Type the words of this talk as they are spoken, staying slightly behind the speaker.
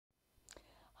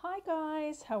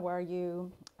guys, how are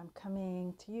you? I'm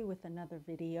coming to you with another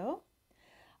video.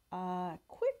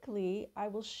 Quickly, I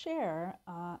will share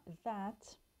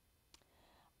that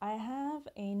I have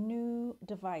a new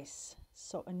device,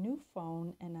 so a new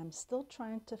phone, and I'm still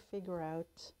trying to figure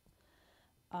out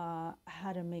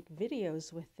how to make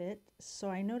videos with it. So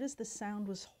I noticed the sound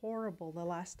was horrible the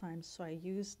last time, so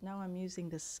now I'm using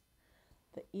the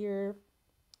ear,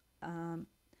 and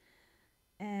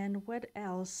what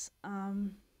else?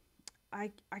 I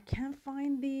can't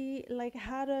find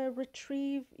how to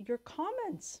retrieve your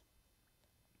comments.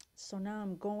 So now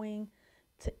I'm going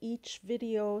to each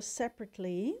video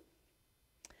separately.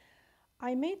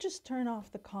 I may just turn off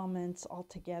the comments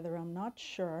altogether, I'm not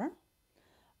sure.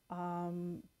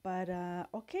 Okay,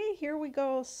 here we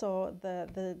go. So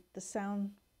the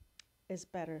sound is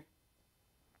better.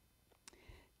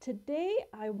 Today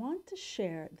I want to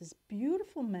share this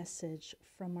beautiful message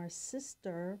from our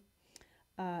sister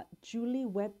Julie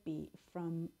Webby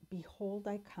from Behold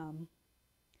I Come.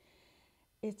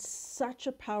 It's such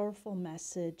a powerful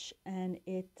message, and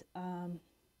it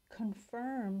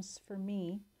confirms for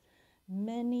me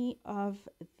many of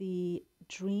the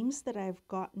dreams that I've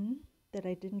gotten that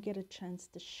I didn't get a chance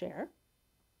to share.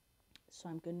 So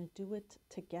I'm going to do it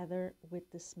together with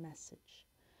this message.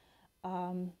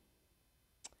 I'm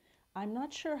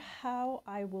not sure how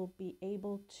I will be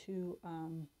able to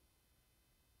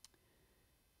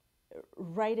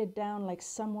write it down like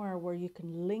somewhere where you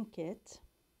can link it.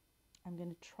 I'm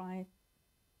going to try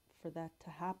for that to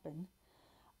happen.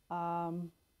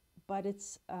 But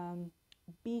it's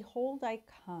Behold I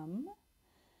Come.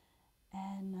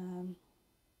 And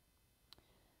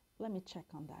let me check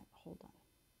on that. Hold on.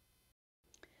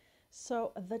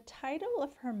 So the title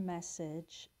of her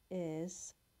message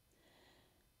is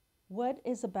What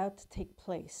is about to take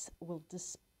place will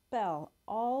dispel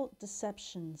all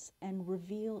deceptions and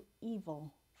reveal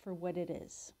evil for what it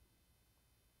is.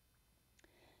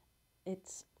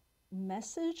 It's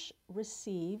message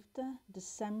received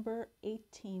December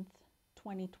 18th,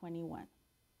 2021.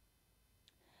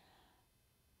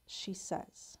 She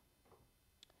says,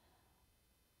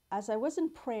 as I was in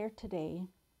prayer today,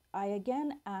 I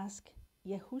again ask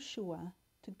Yahushua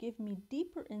to give me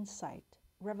deeper insight,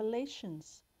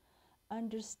 revelations,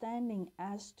 understanding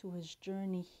as to his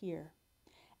journey here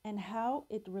and how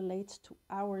it relates to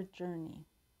our journey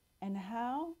and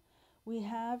how we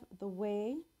have the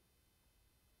way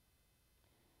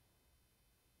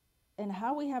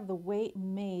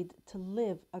made to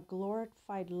live a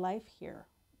glorified life here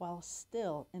while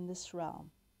still in this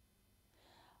realm.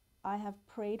 I have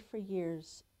prayed for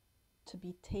years to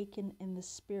be taken in the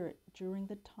Spirit during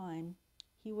the time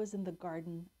he was in the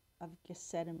Garden of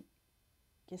Gethsemane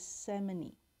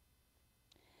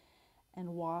and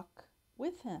walk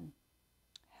with him,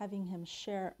 having him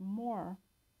share more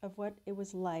of what it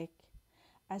was like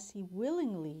as he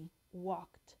willingly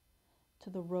walked to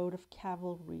the road of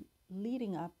Calvary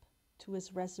leading up to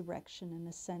his resurrection and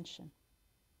ascension.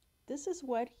 This is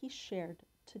what he shared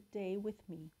today with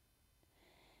me,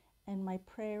 and my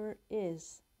prayer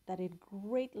is that it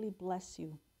greatly bless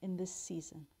you in this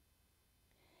season,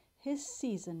 his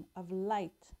season of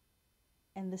light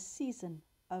and the season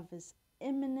of his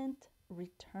imminent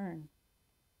return.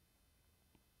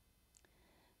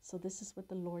 So this is what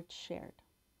the Lord shared.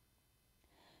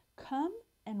 Come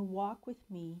and walk with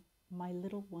me, my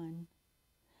little one.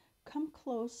 Come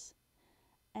close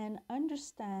and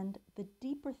understand the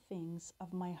deeper things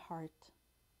of my heart.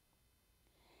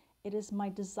 It is my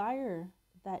desire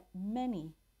that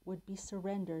many would be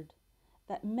surrendered,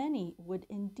 that many would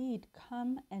indeed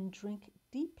come and drink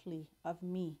deeply of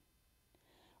me,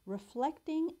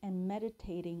 reflecting and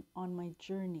meditating on my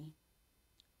journey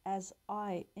as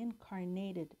I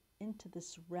incarnated into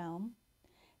this realm,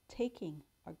 taking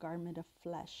a garment of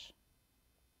flesh.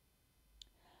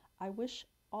 I wish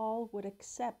all would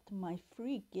accept my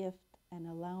free gift and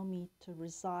allow me to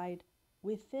reside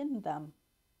within them.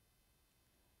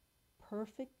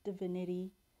 Perfect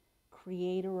divinity,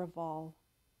 creator of all,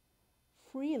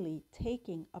 freely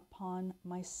taking upon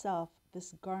myself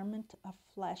this garment of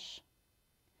flesh,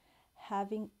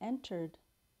 having entered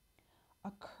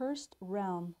a cursed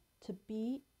realm to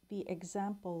be the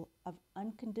example of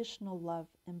unconditional love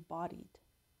embodied,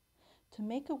 to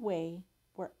make a way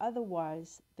where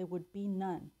otherwise there would be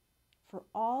none, for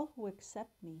all who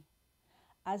accept me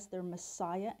as their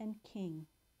Messiah and King,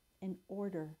 in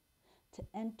order to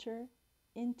enter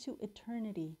into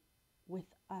eternity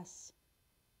with us.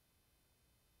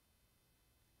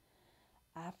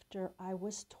 After I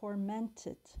was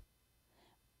tormented,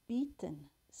 beaten,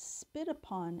 spit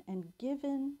upon, and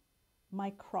given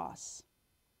my cross,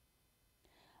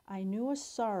 I knew a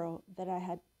sorrow that I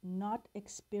had not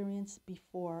experienced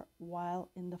before while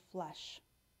in the flesh.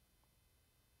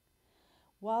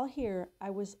 While here,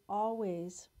 I was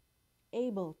always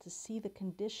able to see the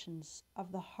conditions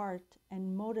of the heart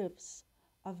and motives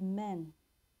of men.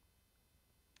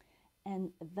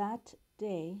 And that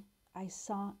day, I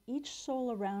saw each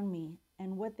soul around me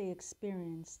and what they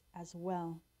experienced as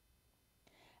well,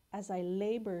 as I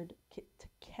labored to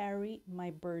carry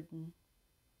my burden.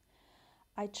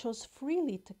 I chose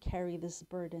freely to carry this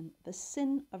burden, the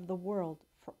sin of the world,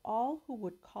 for all who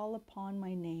would call upon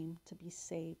my name to be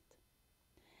saved.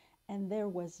 And there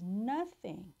was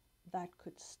nothing that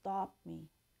could stop me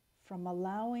from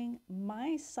allowing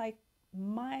my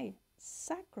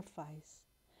sacrifice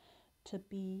to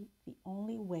be the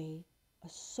only way a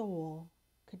soul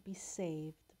could be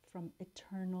saved from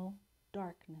eternal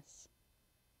darkness.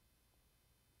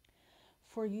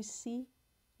 For you see,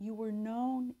 you were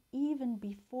known even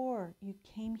before you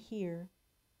came here,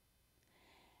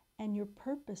 and your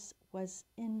purpose was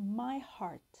in my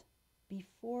heart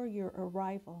before your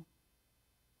arrival.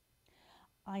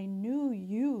 I knew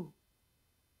you,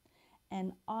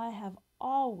 and I have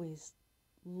always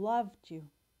loved you.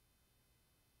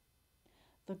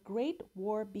 The great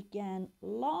war began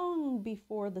long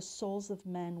before the souls of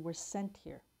men were sent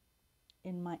here.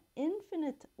 In my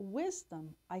infinite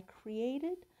wisdom, I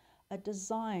created a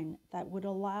design that would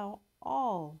allow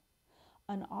all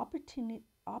an opportunity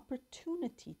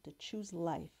to choose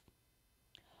life.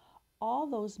 All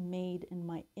those made in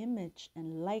my image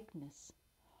and likeness,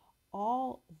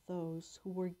 all those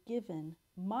who were given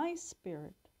my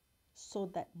spirit so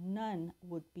that none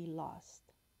would be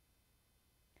lost.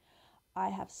 I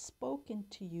have spoken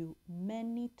to you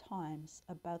many times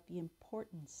about the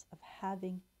importance of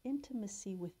having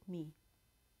intimacy with me,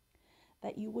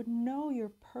 that you would know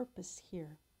your purpose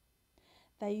here,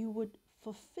 that you would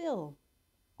fulfill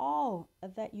all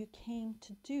that you came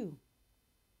to do.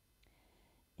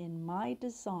 In my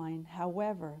design,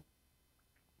 however,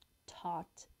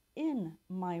 taught in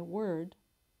my word,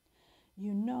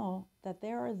 you know that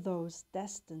there are those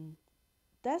destined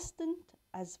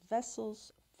as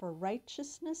vessels for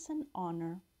righteousness and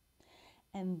honor,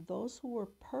 and those who were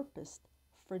purposed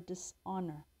for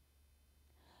dishonor.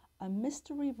 A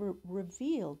mystery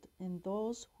revealed in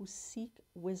those who seek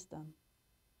wisdom.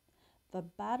 The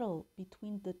battle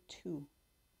between the two,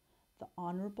 the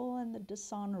honorable and the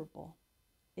dishonorable,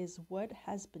 is what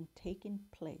has been taking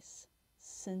place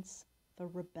since the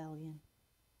rebellion.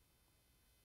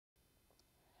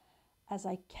 As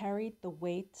I carried the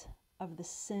weight of the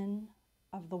sin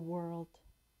of the world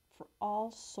for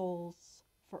all souls,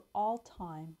 for all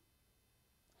time,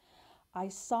 I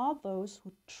saw those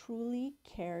who truly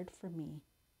cared for me,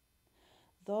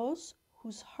 those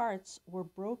whose hearts were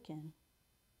broken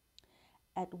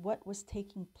at what was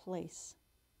taking place,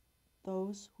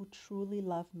 those who truly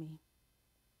loved me.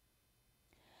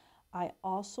 I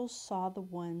also saw the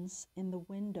ones in the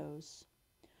windows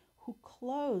who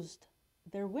closed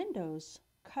their window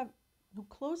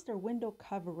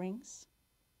coverings,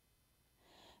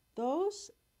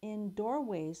 those in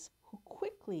doorways who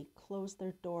quickly closed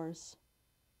their doors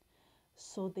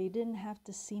so they didn't have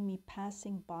to see me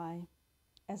passing by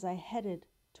as I headed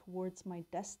towards my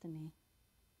destiny.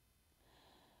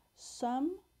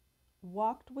 Some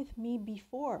walked with me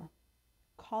before,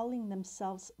 calling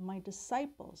themselves my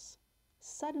disciples,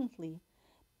 suddenly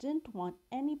didn't want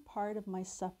any part of my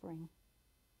suffering.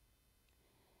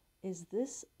 Is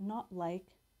this not like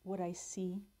what I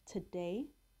see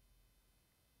today?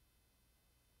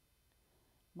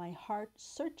 My heart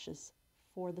searches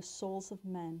for the souls of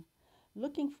men,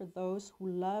 looking for those who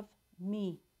love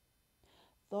me,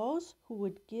 those who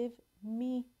would give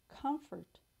me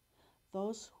comfort,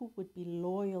 those who would be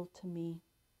loyal to me,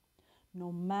 no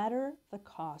matter the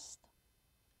cost.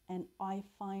 And I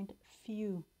find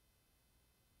few.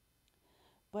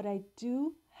 But I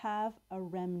do have a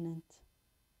remnant.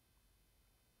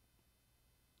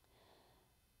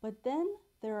 But then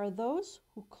there are those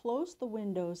who close the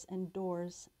windows and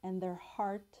doors, and their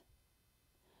heart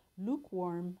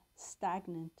lukewarm,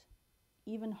 stagnant,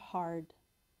 even hearted,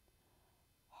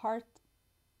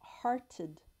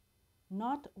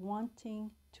 not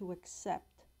wanting to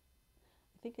accept.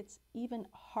 I think it's even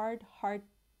hearted,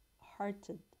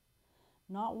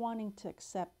 not wanting to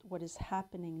accept what is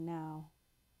happening now.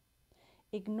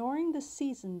 Ignoring the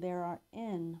season they are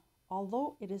in,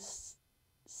 although it is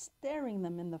staring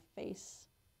them in the face.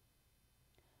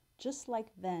 Just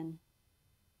like then,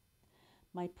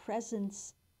 my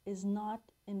presence is not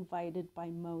invited by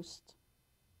most,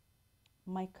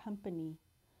 my company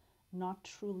not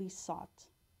truly sought.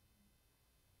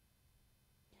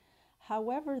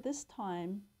 However, this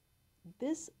time,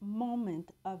 this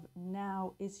moment of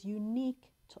now is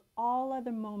unique to all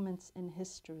other moments in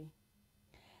history.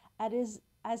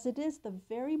 As it is the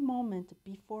very moment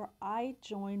before I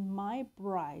join my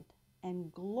bride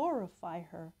and glorify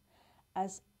her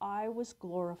as I was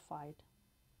glorified.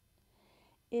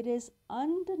 It is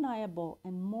undeniable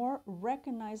and more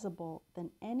recognizable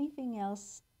than anything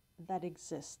else that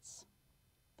exists.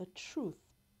 The truth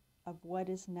of what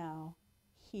is now,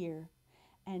 here,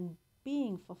 and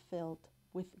being fulfilled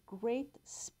with great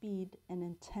speed and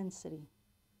intensity.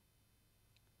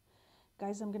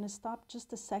 Guys, I'm going to stop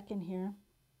just a second here.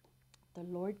 The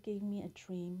Lord gave me a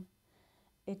dream.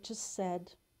 It just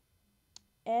said,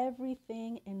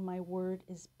 everything in my word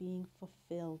is being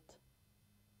fulfilled.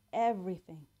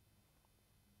 Everything.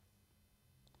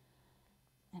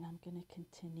 And I'm going to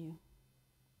continue.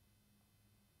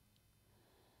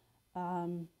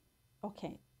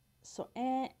 Okay, so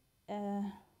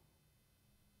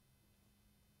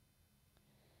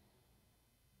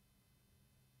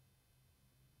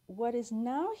what is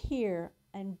now here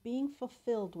and being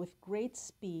fulfilled with great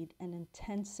speed and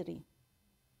intensity.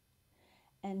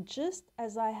 And just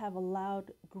as I have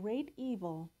allowed great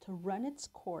evil to run its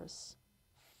course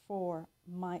for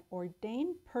my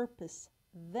ordained purpose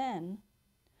then,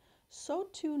 so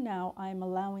too now I am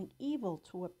allowing evil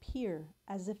to appear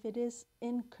as if it is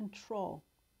in control.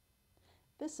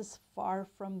 This is far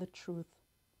from the truth.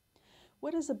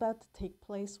 What is about to take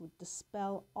place would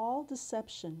dispel all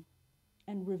deception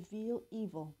and reveal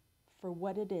evil for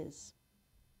what it is.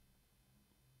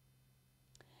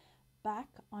 Back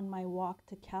on my walk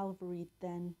to Calvary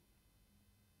then,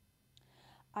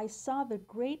 I saw the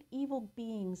great evil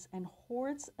beings and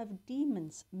hordes of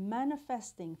demons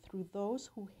manifesting through those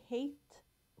who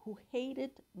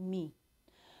hated me,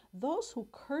 those who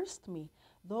cursed me,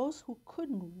 those who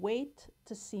couldn't wait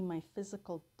to see my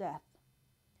physical death,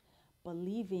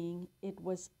 believing it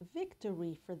was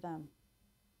victory for them.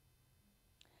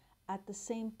 At the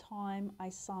same time, I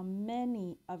saw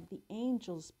many of the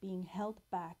angels being held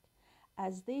back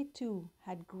as they too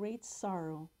had great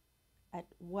sorrow at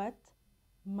what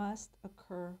must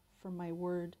occur for my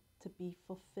word to be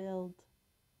fulfilled.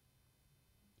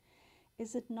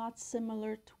 Is it not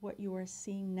similar to what you are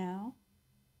seeing now?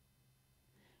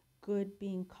 Good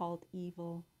being called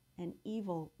evil and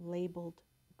evil labeled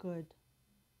good.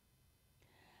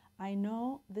 I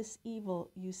know this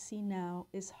evil you see now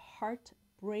is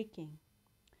heartbreaking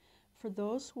for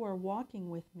those who are walking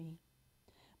with me,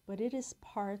 but it is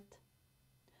part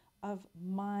of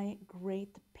my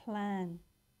great plan.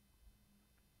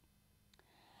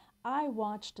 I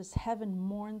watched as heaven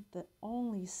mourned the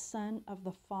only Son of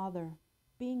the Father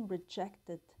being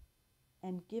rejected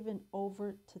and given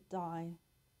over to die.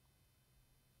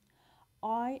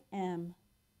 I am,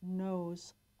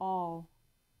 knows all,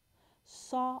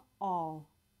 saw all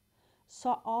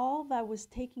that was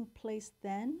taking place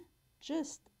then,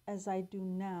 just as I do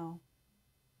now.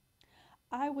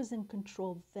 I was in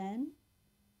control then,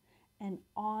 and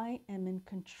I am in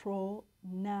control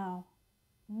now.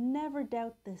 Never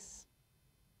doubt this.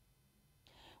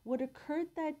 What occurred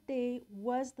that day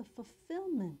was the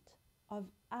fulfillment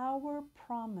of our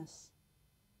promise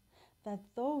that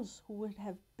those who would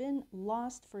have been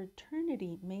lost for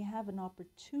eternity may have an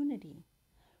opportunity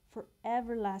for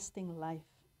everlasting life.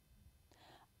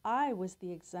 I was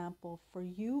the example for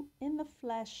you in the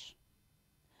flesh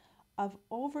of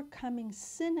overcoming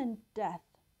sin and death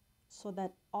so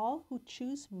that all who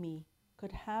choose me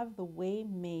could have the way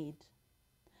made,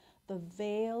 the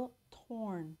veil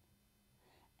torn,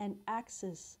 and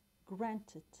access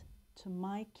granted to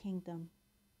my kingdom.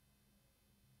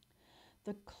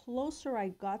 The closer I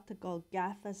got to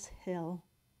Golgotha's hill,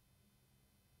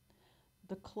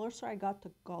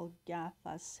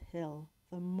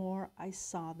 the more I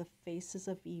saw the faces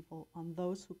of evil on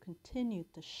those who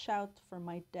continued to shout for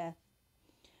my death,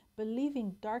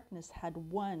 believing darkness had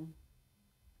won.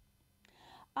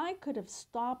 I could have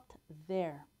stopped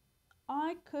there.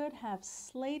 I could have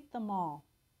slayed them all.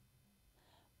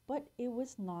 But it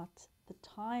was not the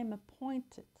time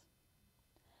appointed.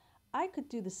 I could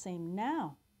do the same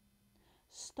now.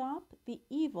 Stop the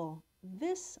evil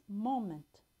this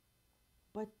moment,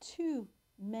 but too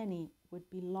many would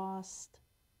be lost.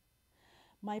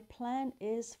 My plan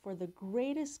is for the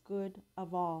greatest good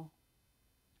of all.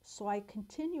 So I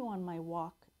continue on my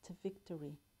walk to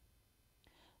victory.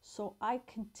 So I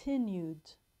continued.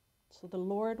 So the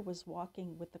Lord was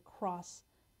walking with the cross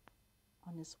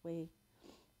on his way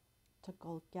to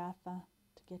Golgotha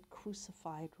to get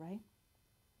crucified, right?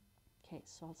 Okay,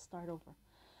 so I'll start over.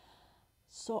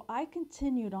 So I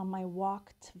continued on my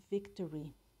walk to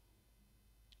victory.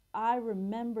 I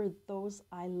remember those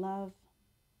I love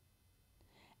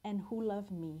and who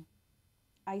love me.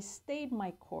 I stayed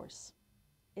my course.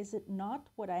 Is it not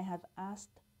what I have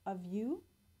asked of you?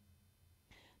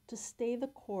 To stay the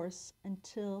course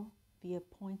until the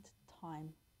appointed time.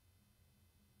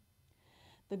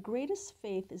 The greatest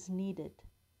faith is needed,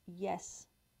 yes,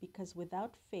 because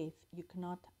without faith you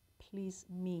cannot please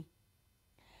me.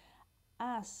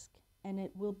 Ask, and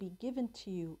it will be given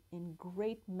to you in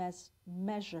great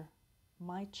measure,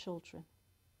 my children.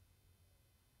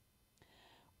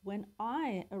 When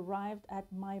I arrived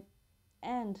at my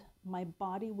end, my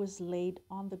body was laid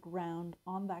on the ground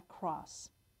on that cross.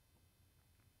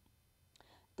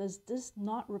 Does this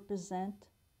not represent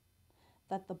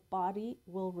that the body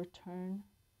will return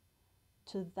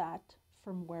to that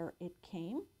from where it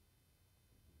came?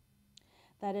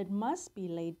 That it must be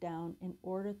laid down in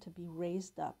order to be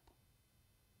raised up.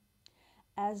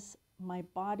 As my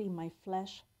body, my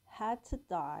flesh, had to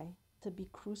die to be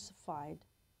crucified,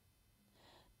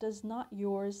 does not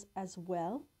yours as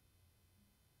well?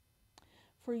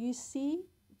 For you see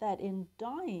that in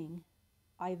dying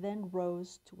I then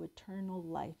rose to eternal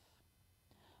life.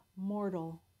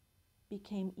 Mortal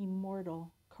became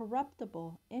immortal,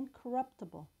 corruptible,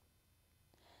 incorruptible.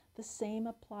 The same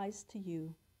applies to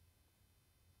you.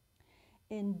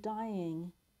 In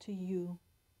dying to you,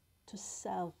 to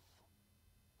self,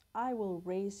 I will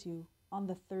raise you on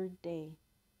the third day,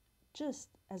 just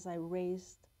as I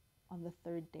raised on the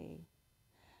third day,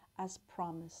 as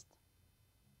promised.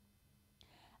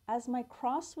 As my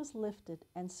cross was lifted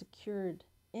and secured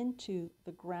into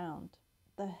the ground,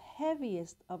 the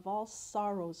heaviest of all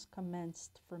sorrows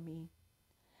commenced for me.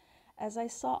 As I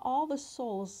saw all the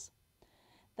souls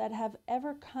that have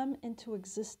ever come into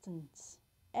existence,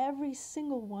 every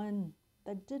single one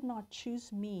that did not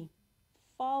choose me,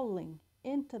 falling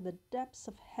into the depths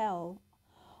of hell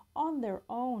on their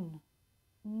own,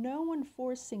 no one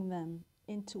forcing them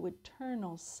into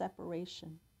eternal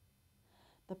separation,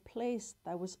 the place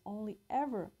that was only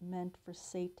ever meant for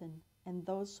Satan and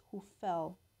those who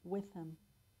fell with him.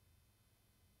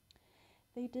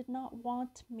 They did not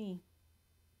want me.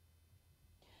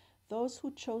 Those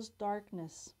who chose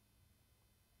darkness,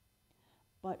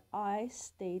 but I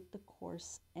stayed the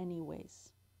course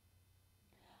anyways.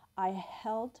 I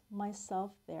held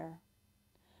myself there,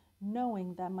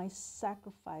 knowing that my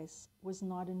sacrifice was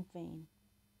not in vain.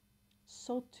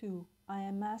 So too, I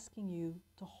am asking you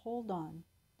to hold on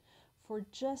for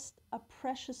just a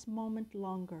precious moment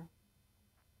longer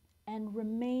and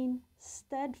remain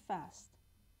steadfast,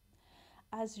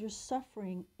 as your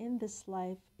suffering in this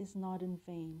life is not in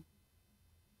vain.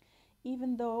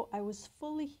 Even though I was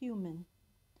fully human,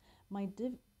 my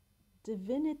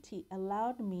divinity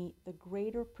allowed me the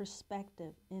greater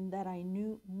perspective in that I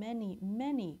knew many,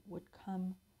 many would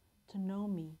come to know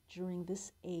me during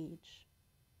this age,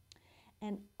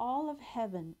 and all of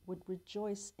heaven would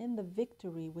rejoice in the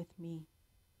victory with me.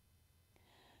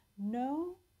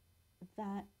 Know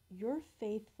that your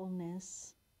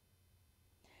faithfulness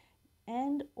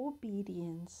and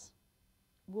obedience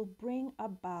will bring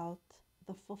about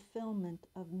the fulfillment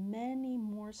of many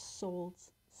more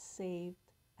souls saved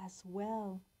as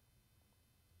well.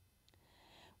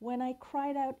 When I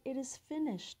cried out, "It is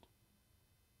finished,"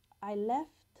 I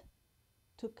left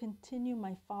to continue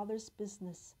my Father's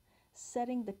business,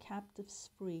 setting the captives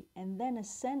free, and then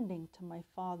ascending to my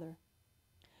Father.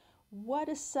 What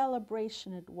a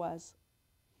celebration it was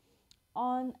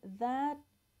on that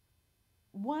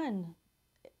one.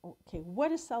 Okay,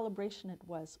 what a celebration it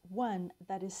was, one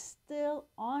that is still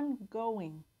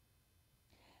ongoing,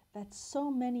 that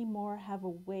so many more have a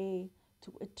way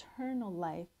to eternal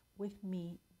life with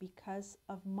me because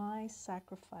of my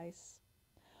sacrifice.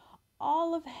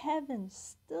 All of heaven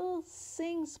still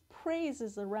sings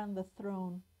praises around the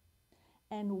throne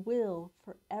and will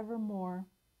forevermore.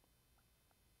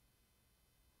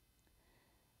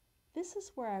 This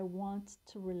is where I want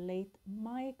to relate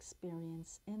my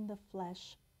experience in the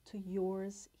flesh to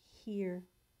yours here,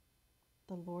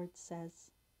 the Lord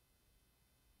says.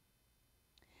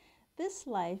 This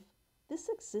life, this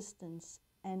existence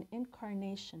and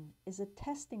incarnation is a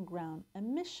testing ground, a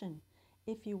mission,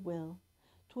 if you will,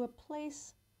 to a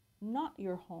place not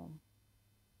your home.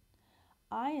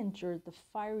 I endured the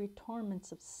fiery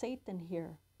torments of Satan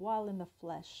here while in the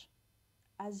flesh,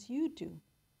 as you do.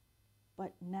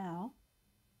 But now,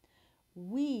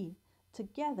 we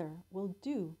together will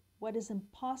do what is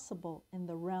impossible in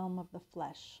the realm of the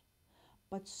flesh,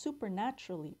 but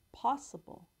supernaturally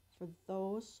possible for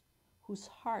those whose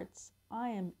hearts I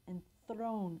am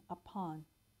enthroned upon.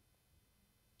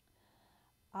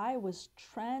 I was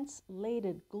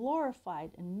translated,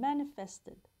 glorified, and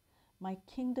manifested my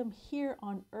kingdom here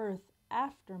on earth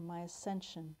after my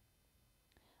ascension,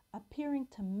 appearing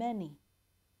to many,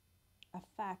 a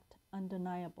fact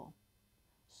undeniable.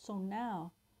 So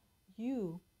now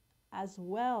you, as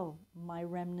well, my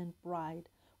remnant bride,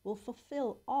 will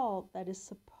fulfill all that is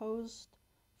supposed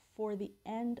for the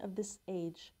end of this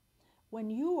age, when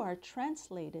you are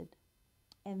translated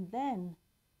and then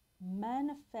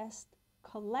manifest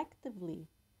collectively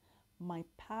my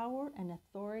power and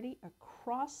authority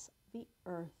across the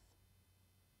earth.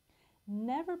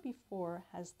 Never before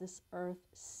has this earth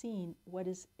seen what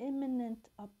is imminent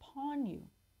upon you,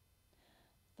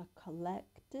 the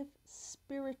collective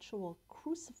spiritual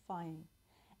crucifying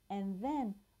and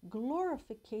then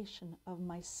glorification of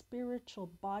my spiritual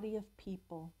body of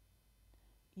people,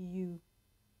 you.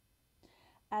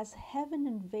 As heaven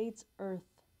invades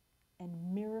earth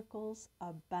and miracles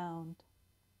abound.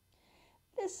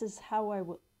 This is how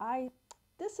I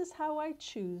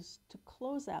choose to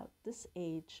close out this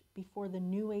age before the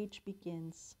new age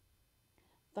begins.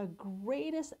 The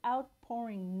greatest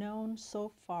outpouring known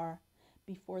so far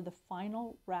before the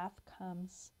final wrath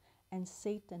comes and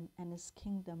Satan and his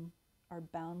kingdom are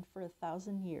bound for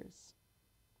 1,000 years.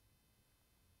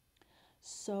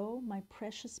 So, my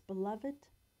precious beloved,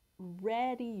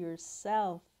 ready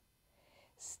yourself.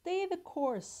 Stay the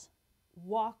course.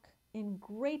 Walk in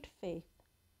great faith.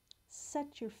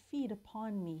 Set your feet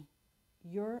upon me,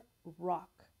 your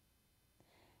rock.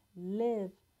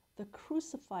 Live the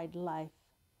crucified life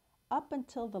up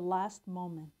until the last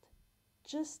moment,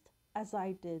 just as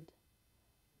I did.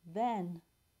 Then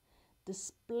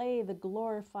display the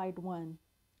glorified one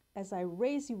as I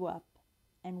raise you up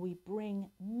and we bring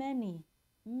many,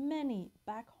 many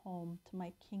back home to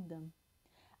my kingdom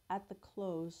at the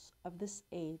close of this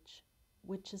age,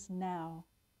 which is now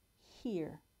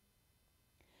here.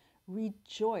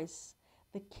 Rejoice,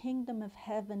 the kingdom of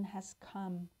heaven has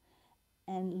come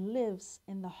and lives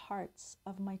in the hearts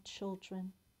of my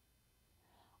children.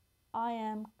 I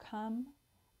am come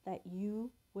that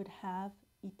you would have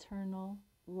eternal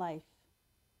life.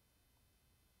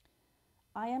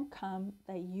 I am come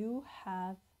that you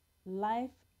have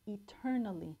life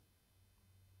eternally.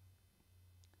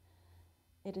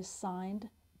 It is signed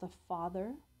the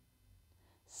Father,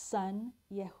 Son,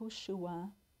 Yahushua,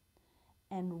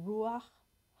 and Ruach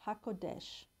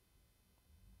HaKodesh.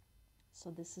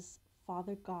 So this is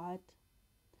Father God,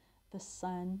 the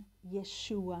Son,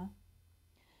 Yeshua,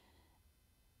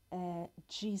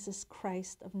 Jesus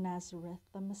Christ of Nazareth,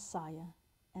 the Messiah,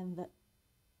 and the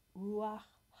Ruach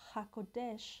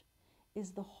HaKodesh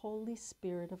is the Holy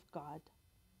Spirit of God.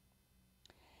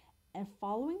 And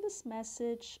following this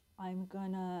message, I'm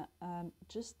gonna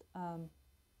just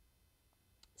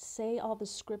say all the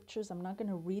scriptures. I'm not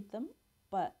gonna read them,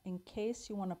 but in case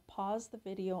you want to pause the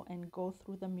video and go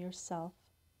through them yourself,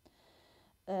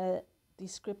 the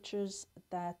scriptures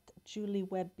that Julie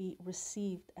Webby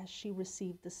received as she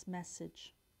received this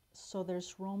message. So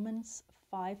there's Romans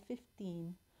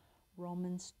 5:15,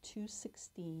 Romans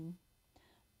 2:16,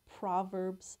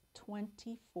 Proverbs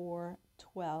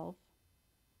 24:12,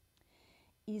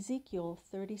 Ezekiel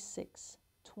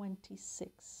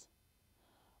 36:26,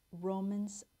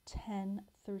 Romans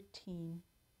 10:13,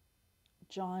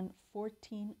 John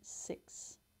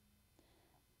 14:6,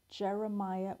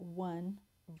 Jeremiah 1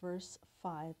 verse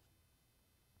 5,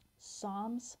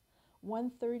 Psalms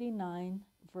 139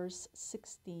 verse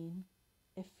 16,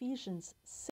 Ephesians